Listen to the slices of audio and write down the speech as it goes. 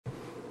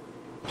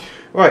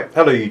Right,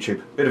 hello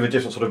YouTube. Bit of a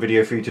different sort of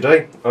video for you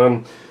today.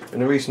 In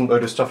a recent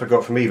load of stuff I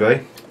got from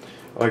eBay,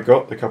 I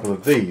got a couple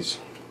of these.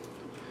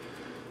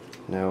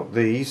 Now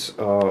these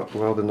are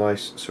rather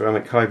nice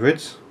ceramic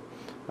hybrids,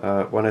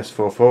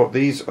 1S44.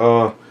 These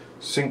are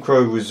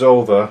synchro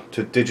resolver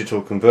to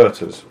digital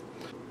converters.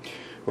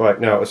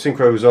 Right, now a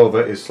synchro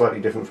resolver is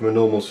slightly different from a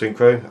normal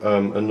synchro.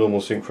 A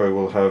normal synchro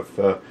will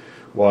have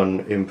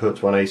one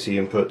input, one AC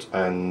input,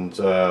 and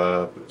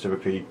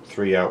typically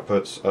three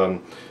outputs.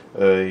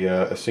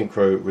 A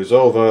synchro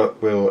resolver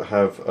will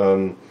have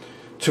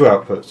two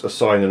outputs, a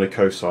sine and a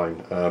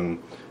cosine.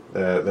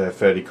 They're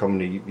fairly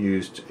commonly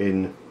used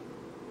in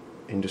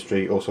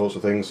industry, all sorts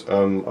of things.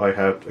 I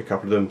had a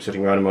couple of them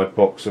sitting around in my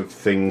box of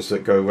things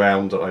that go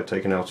round that I'd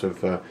taken out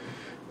of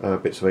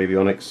bits of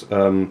avionics.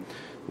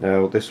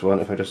 Now this one,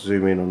 if I just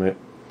zoom in on it,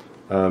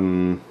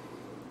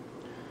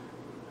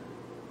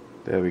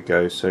 there we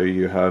go. So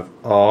you have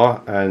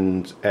R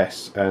and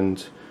S,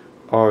 and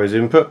R is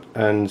input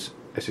and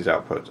S is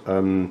output.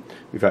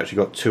 We've actually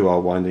got two R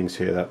windings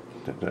here.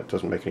 That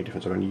doesn't make any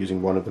difference. I'm only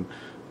using one of them.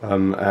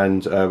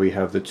 And we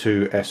have the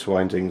two S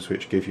windings,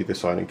 which give you the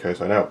sine and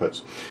cosine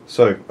outputs.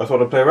 So I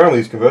thought I'd play around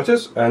with these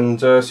converters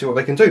and see what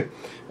they can do,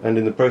 and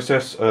in the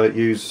process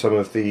use some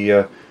of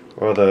the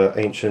rather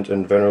ancient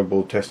and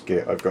venerable test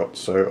gear I've got.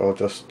 So I'll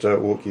just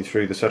walk you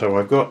through the setup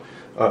I've got.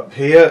 Up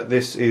here,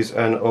 this is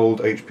an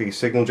old HP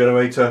signal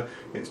generator.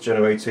 It's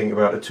generating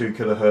about a 2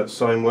 kHz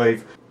sine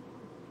wave.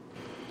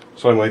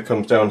 Sine wave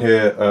comes down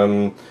here.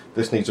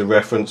 This needs a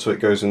reference, so it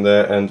goes in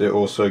there, and it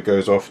also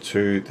goes off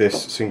to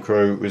this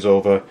synchro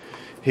resolver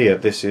here.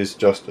 This is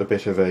just a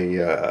bit of an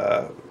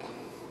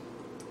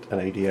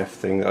ADF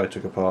thing that I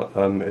took apart.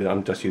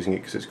 I'm just using it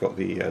because it's got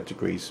the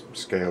degrees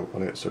scale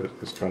on it, so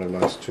it's kind of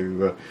nice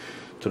to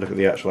look at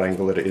the actual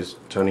angle that it is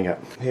turning at.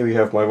 Here we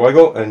have my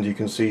Weigel, and you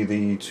can see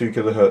the 2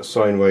 kHz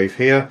sine wave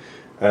here,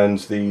 and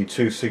the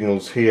two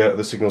signals here,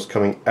 the signals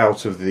coming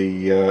out of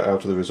the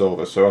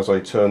resolver. So as I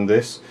turn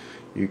this,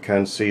 you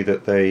can see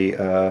that they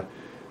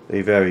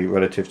vary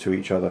relative to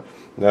each other.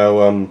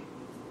 Now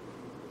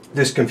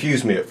this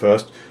confused me at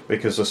first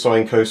because the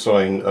sine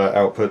cosine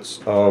outputs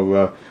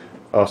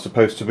are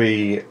supposed to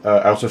be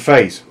out of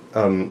phase.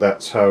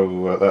 That's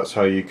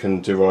how you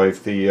can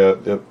derive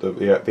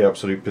the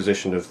absolute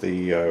position of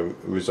the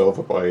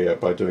resolver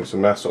by doing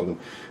some maths on them.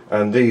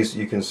 And these,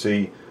 you can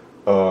see,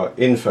 are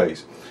in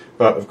phase.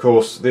 But of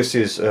course this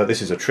is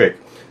a trick.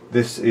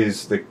 This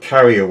is the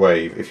carrier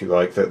wave, if you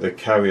like, the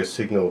carrier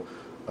signal.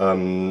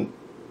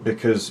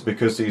 Because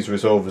these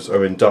resolvers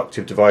are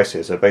inductive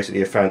devices, they're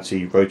basically a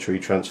fancy rotary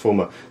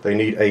transformer. They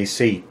need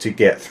AC to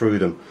get through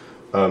them,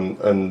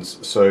 and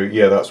so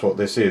yeah, that's what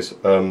this is.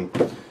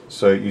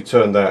 So you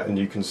turn that, and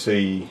you can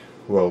see,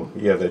 well,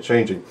 yeah, they're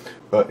changing.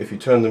 But if you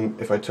turn them,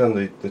 if I turn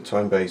the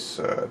time base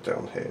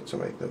down here to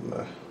make them,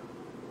 to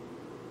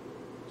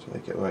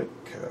make it look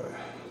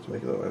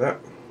like that.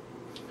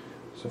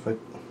 So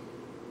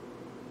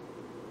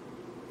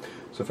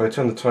if I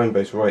turn the time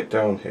base right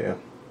down here,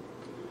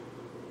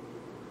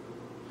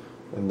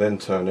 and then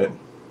turn it,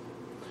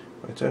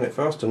 I turn it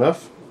fast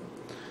enough.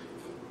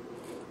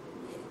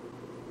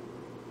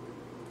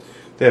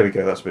 There we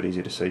go, that's a bit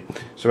easy to see.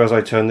 So as I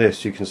turn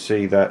this, you can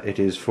see that it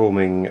is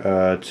forming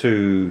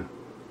two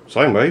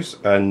sine waves,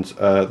 and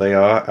they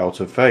are out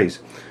of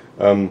phase.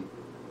 So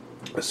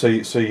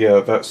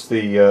yeah, that's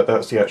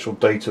the actual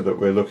data that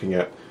we're looking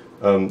at.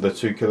 The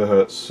 2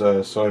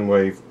 kHz sine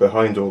wave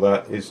behind all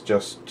that is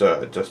just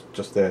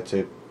there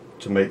to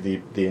make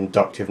the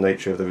inductive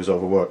nature of the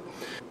resolver work.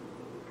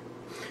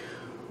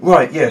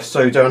 Right, yes,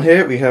 so down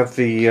here we have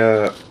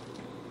the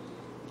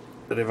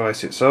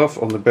device itself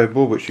on the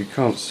breadboard, which you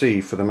can't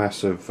see for the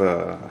massive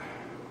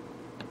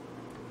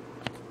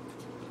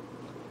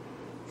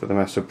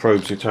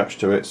probes attached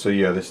to it. So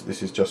yeah,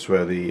 this is just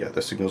where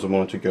the signals are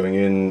monitored going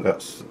in.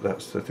 That's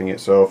the thing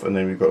itself, and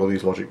then we've got all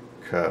these logic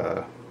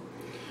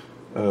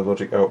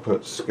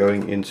outputs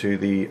going into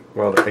the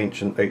rather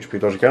ancient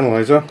HP logic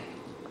analyzer. I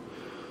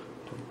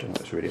don't know if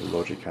it's really a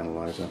logic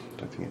analyzer. I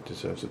don't think it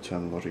deserves the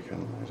term logic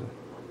analyzer.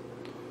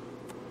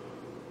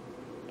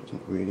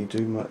 Doesn't really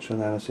do much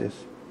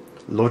analysis.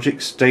 Logic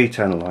state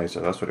analyzer,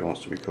 that's what it wants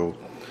to be called.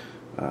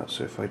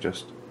 So if I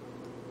just,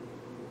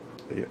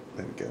 yeah,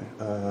 there we go.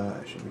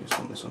 Actually, we just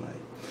want this on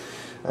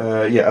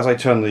A. Yeah, as I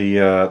turn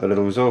the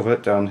little resolver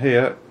down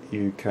here,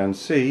 you can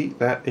see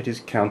that it is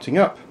counting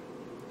up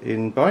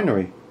in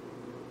binary,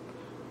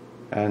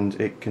 and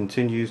it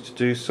continues to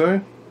do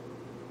so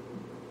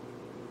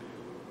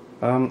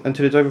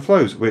until it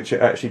overflows, which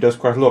it actually does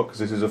quite a lot, because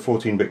this is a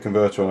 14-bit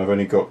converter, and I've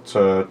only got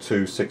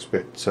two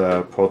 6-bit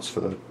pods for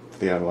the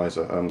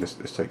analyzer.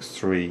 This takes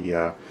three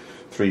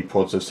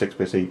pods of 6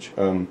 bits each.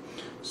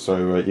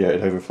 So yeah,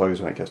 it overflows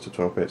when it gets to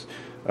 12 bits.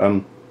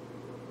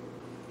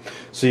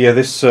 So yeah,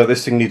 this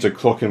thing needs a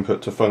clock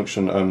input to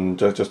function,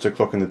 just to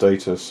clock in the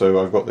data. So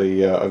I've got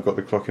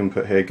the clock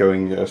input here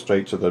going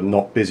straight to the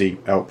not busy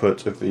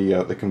output of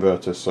the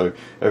converter. So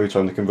every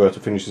time the converter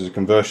finishes a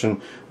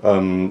conversion,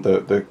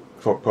 the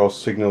clock pass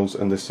signals,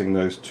 and this thing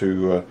knows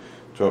to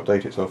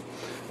update itself.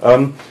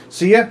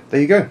 So yeah, there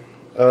you go.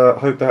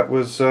 Hope that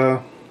was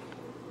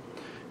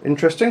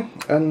interesting,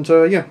 and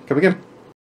yeah, come again.